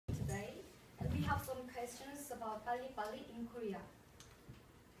about Pali-Pali in Korea.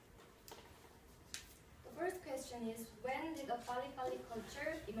 The first question is, when did a Pali-Pali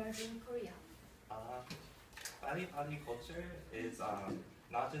culture emerge in Korea? Pali culture is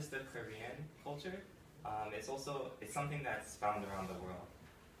not just a Korean culture. It's something that's found around the world.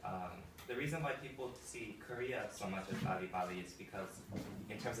 The reason why people see Korea so much as Pali is because,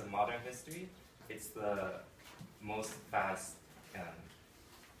 in terms of modern history, it's the most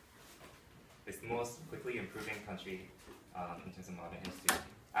it's the most quickly improving country in terms of modern history.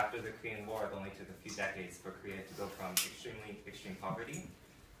 After the Korean War, it only took a few decades for Korea to go from extreme poverty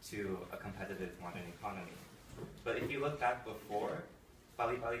to a competitive modern economy. But if you look back before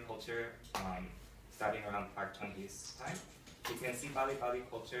Pali culture, starting around Park Chung-hee's time, you can see Pali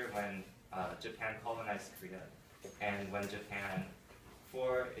culture when Japan colonized Korea, and when Japan,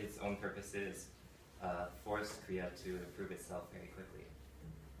 for its own purposes, forced Korea to improve itself very quickly.